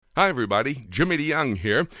Hi, everybody. Jimmy DeYoung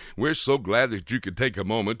here. We're so glad that you could take a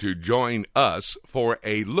moment to join us for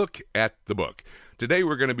a look at the book. Today,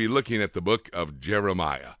 we're going to be looking at the book of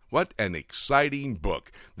Jeremiah. What an exciting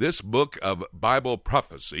book. This book of Bible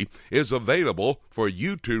prophecy is available for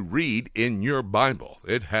you to read in your Bible.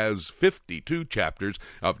 It has 52 chapters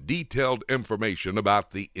of detailed information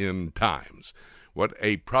about the end times. What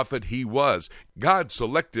a prophet he was. God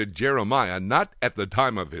selected Jeremiah not at the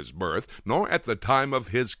time of his birth, nor at the time of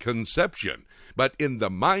his conception, but in the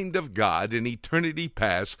mind of God in eternity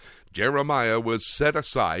past, Jeremiah was set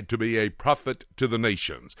aside to be a prophet to the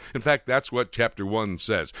nations. In fact, that's what chapter 1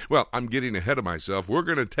 says. Well, I'm getting ahead of myself. We're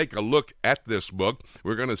going to take a look at this book.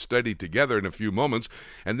 We're going to study together in a few moments,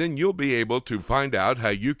 and then you'll be able to find out how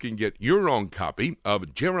you can get your own copy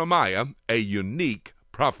of Jeremiah, a Unique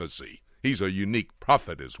Prophecy. He's a unique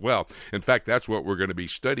prophet as well. In fact, that's what we're going to be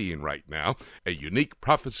studying right now. A unique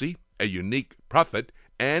prophecy, a unique prophet,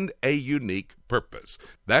 and a unique purpose.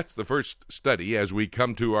 That's the first study as we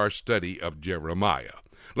come to our study of Jeremiah.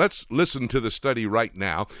 Let's listen to the study right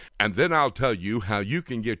now, and then I'll tell you how you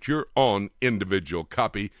can get your own individual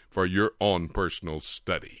copy for your own personal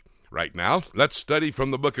study. Right now, let's study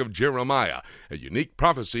from the book of Jeremiah, a unique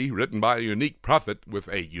prophecy written by a unique prophet with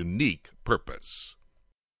a unique purpose.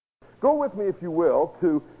 Go with me, if you will,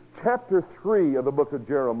 to chapter 3 of the book of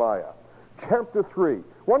Jeremiah. Chapter 3.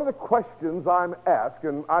 One of the questions I'm asked,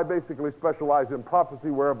 and I basically specialize in prophecy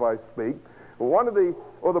wherever I speak,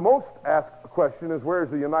 the most asked question is, where is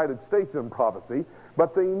the United States in prophecy?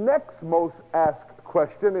 But the next most asked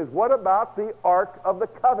question is, what about the Ark of the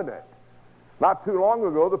Covenant? Not too long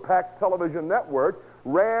ago, the PAX television network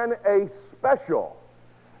ran a special,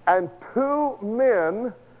 and two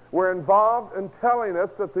men were involved in telling us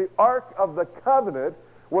that the Ark of the Covenant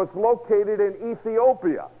was located in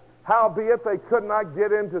Ethiopia. Howbeit, they could not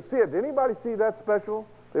get in to see it. Did anybody see that special,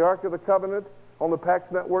 the Ark of the Covenant, on the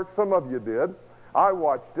PAX network? Some of you did. I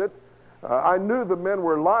watched it. I knew the men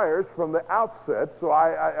were liars from the outset, so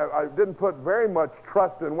I didn't put very much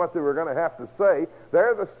trust in what they were going to have to say.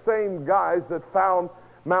 They're the same guys that found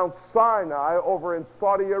Mount Sinai over in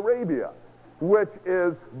Saudi Arabia, which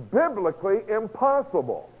is biblically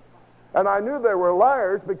impossible. And I knew they were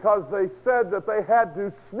liars because they said that they had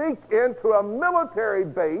to sneak into a military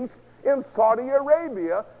base in Saudi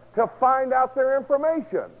Arabia to find out their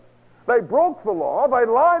information. They broke the law. They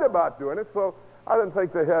lied about doing it, so I didn't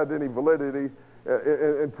think they had any validity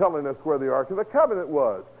in telling us where the Ark of the Covenant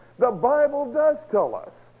was. The Bible does tell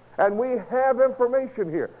us, and we have information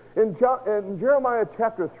here. In Jeremiah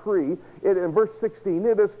chapter 3, in verse 16,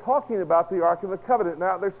 it is talking about the Ark of the Covenant.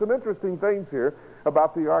 Now, there's some interesting things here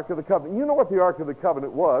about the Ark of the Covenant. You know what the Ark of the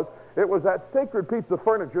Covenant was? It was that sacred piece of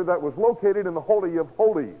furniture that was located in the Holy of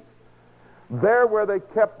Holies. There where they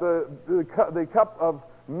kept the cup of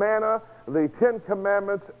manna, the Ten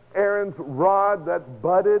Commandments, Aaron's rod that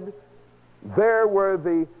budded. There where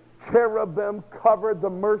the cherubim covered the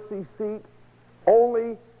mercy seat,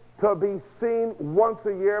 only to be seen once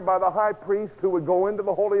a year by the high priest who would go into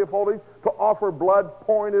the Holy of Holies to offer blood,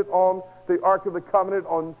 pouring it on the Ark of the Covenant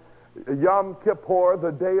on Yom Kippur,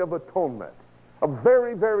 the Day of Atonement. A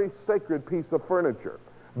very, very sacred piece of furniture.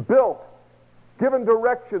 Built, given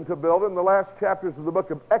direction to build in the last chapters of the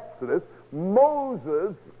book of Exodus.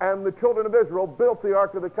 Moses and the children of Israel built the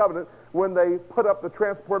Ark of the Covenant when they put up the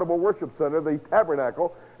transportable worship center, the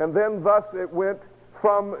tabernacle, and then thus it went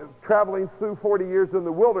from traveling through 40 years in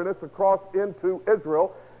the wilderness across into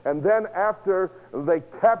Israel. And then after they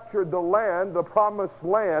captured the land, the promised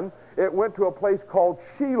land, it went to a place called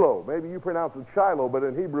Shiloh. Maybe you pronounce it Shiloh, but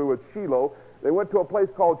in Hebrew it's Shiloh. They went to a place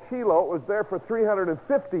called Shiloh. It was there for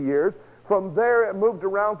 350 years. From there it moved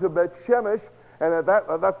around to Beth Shemesh, and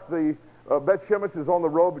Beth Shemesh is on the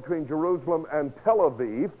road between Jerusalem and Tel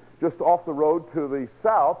Aviv, just off the road to the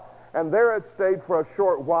south. And there it stayed for a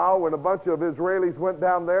short while when a bunch of Israelis went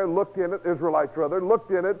down there, looked in it, Israelites rather,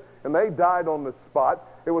 looked in it, and they died on the spot.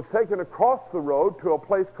 It was taken across the road to a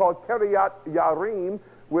place called Kiryat Yarim,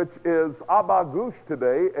 which is Abba Gush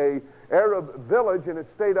today, a Arab village, and it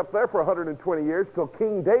stayed up there for 120 years till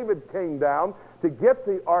King David came down to get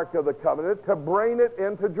the Ark of the Covenant to bring it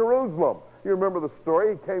into Jerusalem. You remember the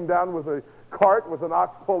story. He came down with a cart with an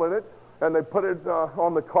ox pull in it, and they put it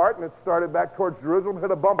on the cart, and it started back towards Jerusalem,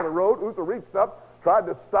 hit a bump in the road. Uzzah reached up, tried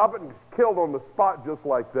to stop it, and was killed on the spot just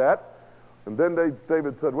like that. And then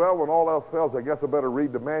David said, well, when all else fails, I guess I better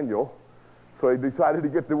read the manual. So he decided to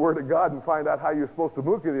get the Word of God and find out how you're supposed to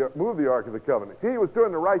move the Ark of the Covenant. He was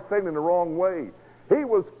doing the right thing in the wrong way. He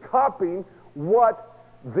was copying what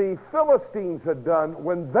the Philistines had done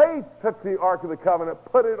when they took the Ark of the Covenant,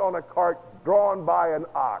 put it on a cart drawn by an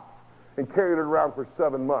ox. and carried it around for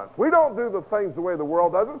 7 months. We don't do the things the way the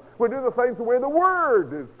world does it. We do the things the way the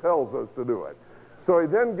Word tells us to do it. So he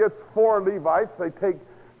then gets 4 Levites. They take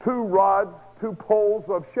 2 rods, 2 poles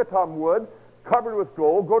of shittim wood, covered with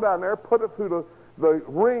gold, go down there, put it through the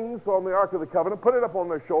rings on the Ark of the Covenant, put it up on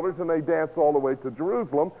their shoulders, and they dance all the way to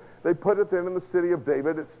Jerusalem. They put it then in the city of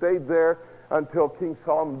David. It stayed there until King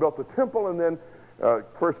Solomon built the temple, and then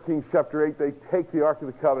 1 Kings chapter 8, they take the Ark of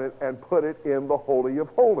the Covenant and put it in the Holy of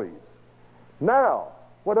Holies. Now,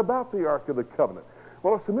 what about the Ark of the Covenant?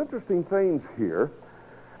 Well, there's some interesting things here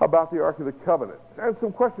about the Ark of the Covenant. And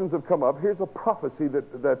some questions have come up. Here's a prophecy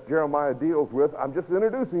that Jeremiah deals with. I'm just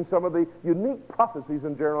introducing some of the unique prophecies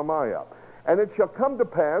in Jeremiah. And it shall come to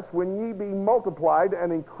pass, when ye be multiplied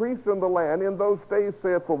and increased in the land, in those days,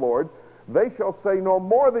 saith the Lord, they shall say no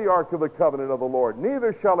more the Ark of the Covenant of the Lord,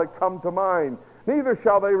 neither shall it come to mind, neither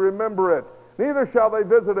shall they remember it, neither shall they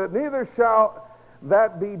visit it, neither shall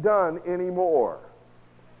that be done anymore.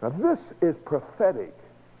 Now this is prophetic.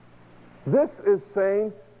 This is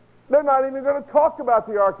saying they're not even going to talk about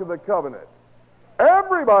the Ark of the Covenant.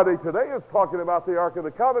 Everybody today is talking about the Ark of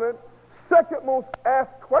the Covenant. Second most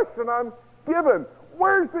asked question I'm given,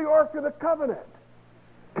 where's the Ark of the Covenant?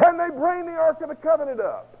 Can they bring the Ark of the Covenant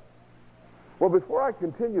up? Well, before I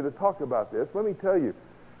continue to talk about this, let me tell you,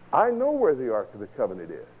 I know where the Ark of the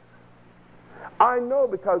Covenant is. I know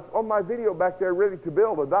because on my video back there, Ready to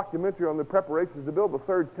Build, a documentary on the preparations to build the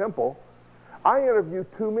third temple, I interviewed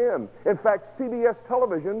 2 men. In fact, CBS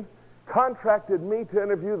television contracted me to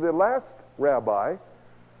interview the last rabbi,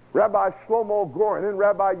 Rabbi Shlomo Goren, and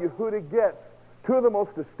Rabbi Yehuda Getz, 2 of the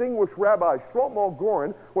most distinguished rabbis. Shlomo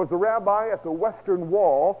Goren was the rabbi at the Western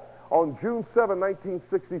Wall on June 7,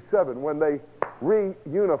 1967, when they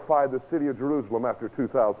reunified the city of Jerusalem after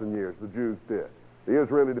 2,000 years. The Jews did. The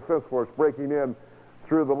Israeli Defense Force breaking in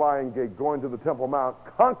through the Lion Gate, going to the Temple Mount,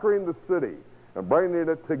 conquering the city, and bringing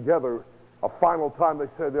it together a final time. They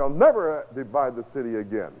said they'll never divide the city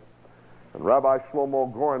again. And Rabbi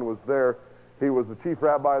Shlomo Goren was there. He was the chief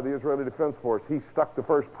rabbi of the Israeli Defense Force. He stuck the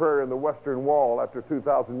first prayer in the Western Wall after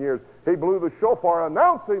 2,000 years. He blew the shofar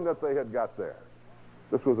announcing that they had got there.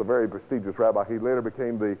 This was a very prestigious rabbi. He later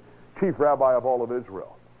became the chief rabbi of all of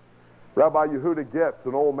Israel. Rabbi Yehuda Getz,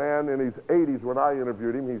 an old man in his 80s when I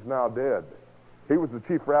interviewed him, he's now dead. He was the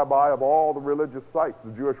chief rabbi of all the religious sites,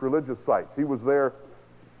 the Jewish religious sites. He was there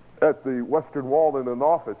at the Western Wall in an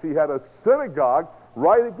office. He had a synagogue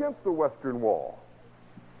right against the Western Wall.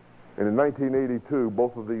 And in 1982,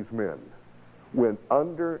 both of these men went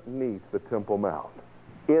underneath the Temple Mount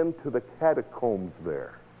into the catacombs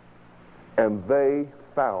there, and they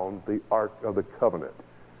found the Ark of the Covenant,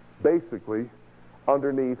 basically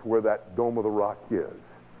underneath where that Dome of the Rock is.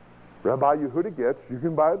 Rabbi Yehuda Getz, you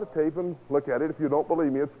can buy the tape and look at it. If you don't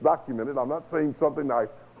believe me, it's documented. I'm not saying something I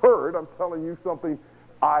heard. I'm telling you something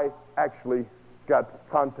I actually got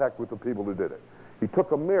contact with the people who did it. He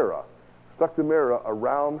took a mirror, stuck the mirror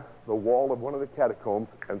around the wall of one of the catacombs,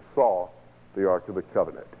 and saw the Ark of the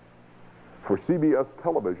Covenant. For CBS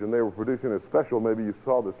television, they were producing a special. Maybe you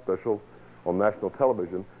saw this special on national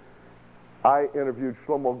television. I interviewed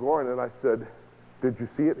Shlomo Goren, and I said, did you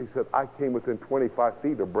see it? He said, I came within 25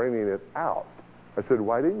 feet of bringing it out. I said,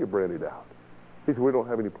 why didn't you bring it out? He said, we don't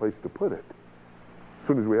have any place to put it. As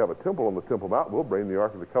soon as we have a temple on the Temple Mount, we'll bring the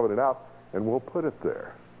Ark of the Covenant out, and we'll put it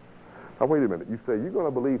there. Now, wait a minute. You say, you're going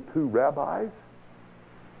to believe 2 rabbis?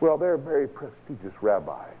 Well, they're very prestigious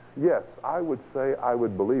rabbis. Yes, I would say I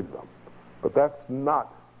would believe them. But that's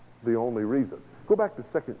not the only reason. Go back to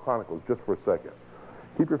 2 Chronicles just for a second.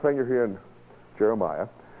 Keep your finger here in Jeremiah.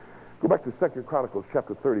 Go back to 2 Chronicles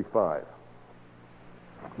chapter 35.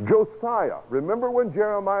 Josiah. Remember when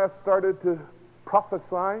Jeremiah started to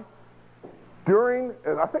prophesy? During,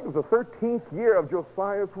 and I think it was the 13th year of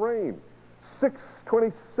Josiah's reign,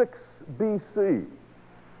 626 BC.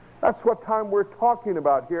 That's what time we're talking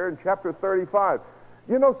about here in chapter 35.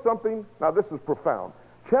 You know something? Now this is profound.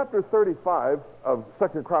 Chapter 35 of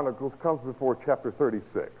 2 Chronicles comes before chapter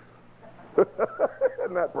 36.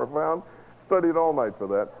 Isn't that profound? Studied all night for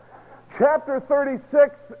that. Chapter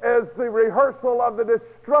 36 is the rehearsal of the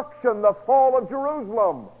destruction, the fall of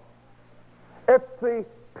Jerusalem. It's the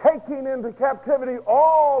taking into captivity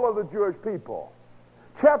all of the Jewish people.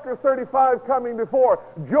 Chapter 35 coming before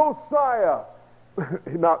Josiah,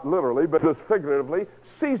 not literally, but just figuratively,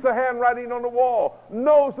 sees the handwriting on the wall,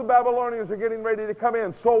 knows the Babylonians are getting ready to come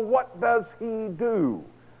in. So what does he do?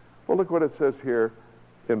 Well, look what it says here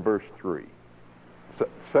in verse 3.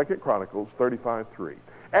 2 Chronicles 35:3.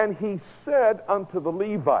 And he said unto the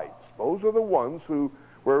Levites, those are the ones who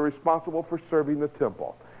were responsible for serving the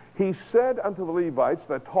temple. He said unto the Levites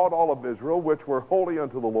that taught all of Israel, which were holy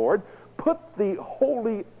unto the Lord, put the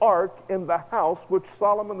holy ark in the house which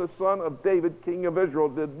Solomon the son of David, king of Israel,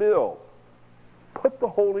 did build. Put the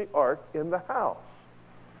holy ark in the house.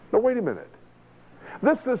 Now wait a minute.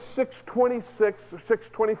 This is 626 or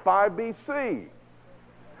 625 BC.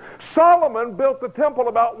 Solomon built the temple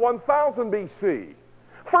about 1000 BC.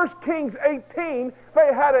 1 Kings 18,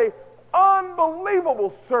 they had a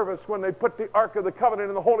unbelievable service when they put the Ark of the Covenant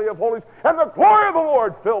in the Holy of Holies, and the glory of the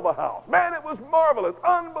Lord filled the house. Man, it was marvelous,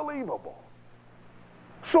 unbelievable.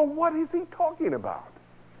 So what is he talking about?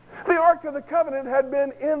 The Ark of the Covenant had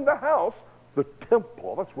been in the house, the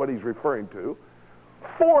temple, that's what he's referring to,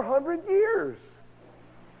 400 years.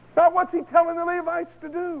 Now what's he telling the Levites to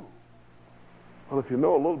do? Well, if you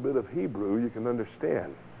know a little bit of Hebrew, you can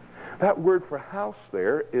understand. That word for house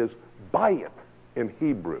there is bayit in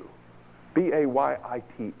Hebrew.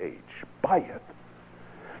 B-A-Y-I-T-H. Bayit.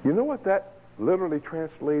 You know what that literally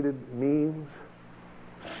translated means?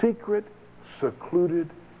 Secret, secluded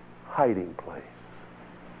hiding place.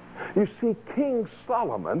 You see, King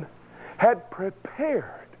Solomon had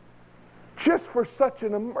prepared, just for such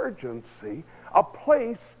an emergency, a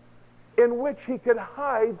place in which he could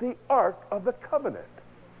hide the Ark of the Covenant.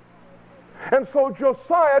 And so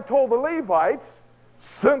Josiah told the Levites,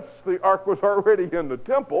 since the Ark was already in the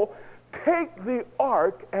temple, take the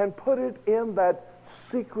Ark and put it in that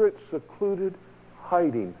secret, secluded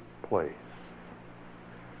hiding place.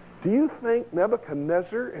 Do you think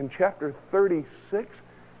Nebuchadnezzar in chapter 36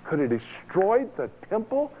 could have destroyed the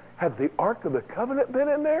temple had the Ark of the Covenant been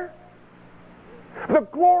in there? The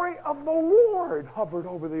glory of the Lord hovered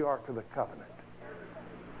over the Ark of the Covenant.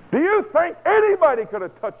 Do you think anybody could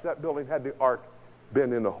have touched that building had the Ark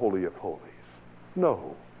been in the Holy of Holies?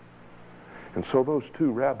 No. And so those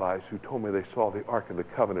two rabbis who told me they saw the Ark of the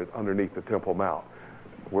Covenant underneath the Temple Mount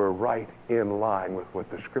were right in line with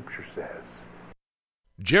what the Scripture says.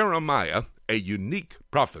 Jeremiah, a Unique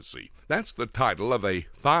Prophecy. That's the title of a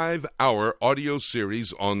 5-hour audio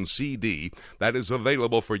series on CD that is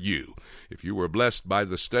available for you. If you were blessed by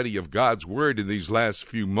the study of God's Word in these last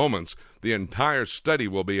few moments, the entire study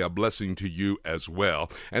will be a blessing to you as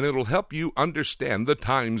well, and it'll help you understand the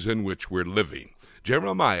times in which we're living.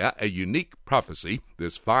 Jeremiah, a Unique Prophecy,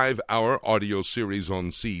 this 5-hour audio series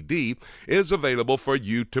on CD, is available for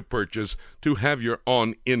you to purchase to have your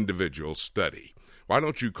own individual study. Why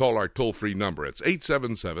don't you call our toll-free number? It's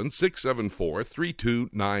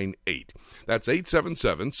 877-674-3298. That's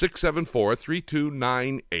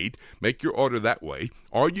 877-674-3298. Make your order that way.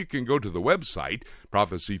 Or you can go to the website,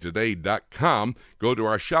 prophecytoday.com, go to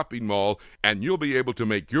our shopping mall, and you'll be able to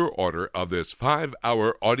make your order of this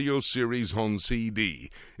 5-hour audio series on CD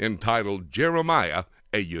entitled Jeremiah,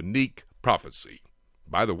 a Unique Prophecy.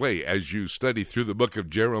 By the way, as you study through the book of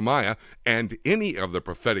Jeremiah and any of the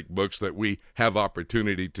prophetic books that we have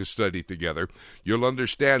opportunity to study together, you'll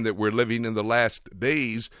understand that we're living in the last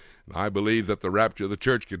days. I believe that the rapture of the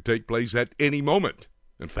church could take place at any moment.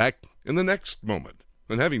 In fact, in the next moment.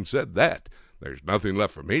 And having said that, there's nothing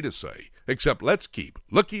left for me to say, except let's keep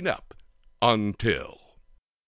looking up until...